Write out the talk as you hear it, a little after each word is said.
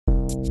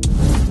Good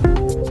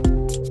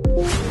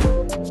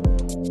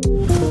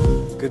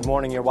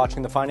morning. You're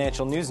watching the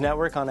Financial News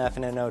Network on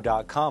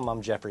FNNO.com.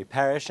 I'm Jeffrey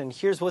Parrish, and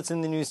here's what's in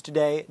the news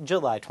today,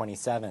 July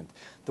 27th.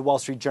 The Wall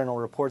Street Journal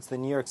reports that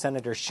New York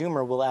Senator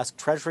Schumer will ask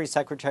Treasury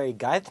Secretary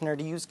Geithner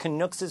to use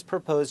Cnoocs'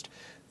 proposed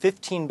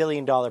 $15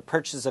 billion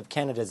purchase of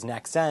Canada's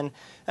Nexen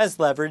as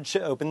leverage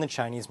to open the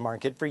Chinese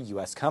market for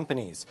U.S.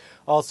 companies.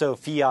 Also,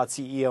 Fiat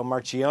CEO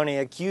Marchione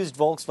accused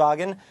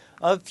Volkswagen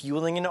of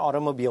fueling an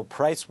automobile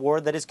price war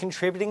that is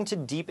contributing to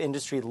deep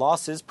industry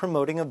losses,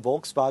 promoting a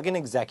Volkswagen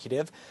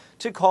executive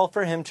to call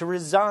for him to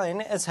resign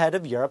as head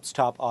of Europe's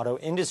top auto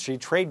industry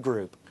trade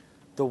group.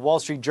 The Wall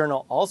Street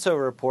Journal also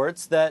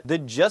reports that the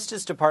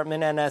Justice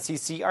Department and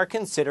SEC are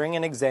considering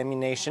an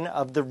examination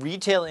of the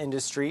retail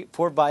industry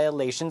for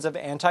violations of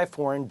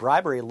anti-foreign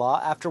bribery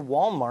law after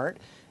Walmart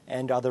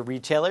and other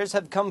retailers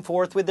have come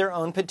forth with their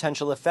own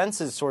potential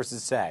offenses,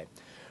 sources say.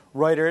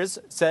 Reuters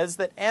says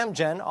that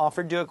Amgen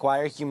offered to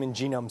acquire Human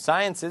Genome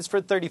Sciences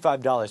for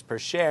 $35 per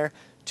share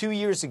 2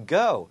 years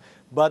ago,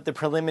 but the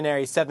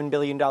preliminary $7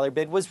 billion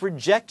bid was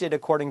rejected,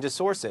 according to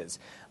sources.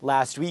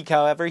 Last week,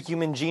 however,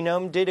 Human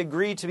Genome did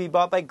agree to be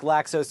bought by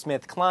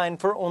GlaxoSmithKline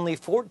for only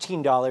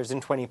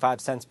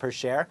 $14.25 per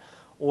share,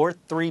 or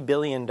 $3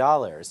 billion.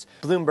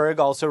 Bloomberg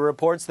also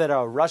reports that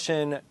a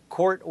Russian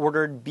court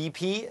ordered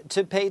BP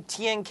to pay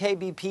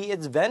TNK-BP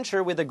its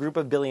venture with a group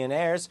of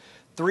billionaires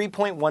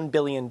 $3.1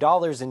 billion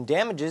in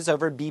damages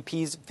over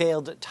BP's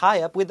failed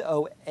tie-up with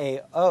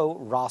OAO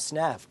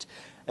Rosneft.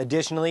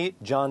 Additionally,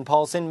 John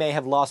Paulson may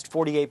have lost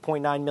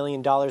 $48.9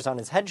 million on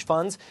his hedge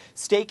fund's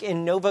stake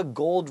in Nova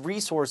Gold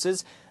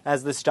Resources,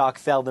 as the stock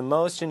fell the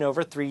most in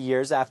over 3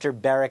 years after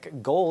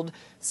Barrick Gold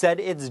said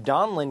its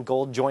Donlin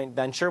Gold joint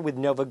venture with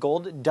Nova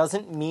Gold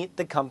doesn't meet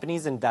the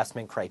company's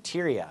investment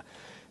criteria.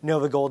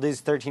 Nova Gold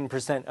is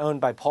 13% owned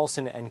by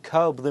Paulson &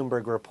 Co.,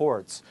 Bloomberg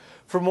reports.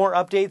 For more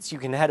updates, you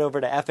can head over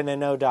to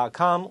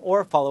FNNO.com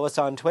or follow us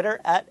on Twitter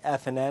at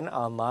FNN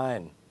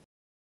Online.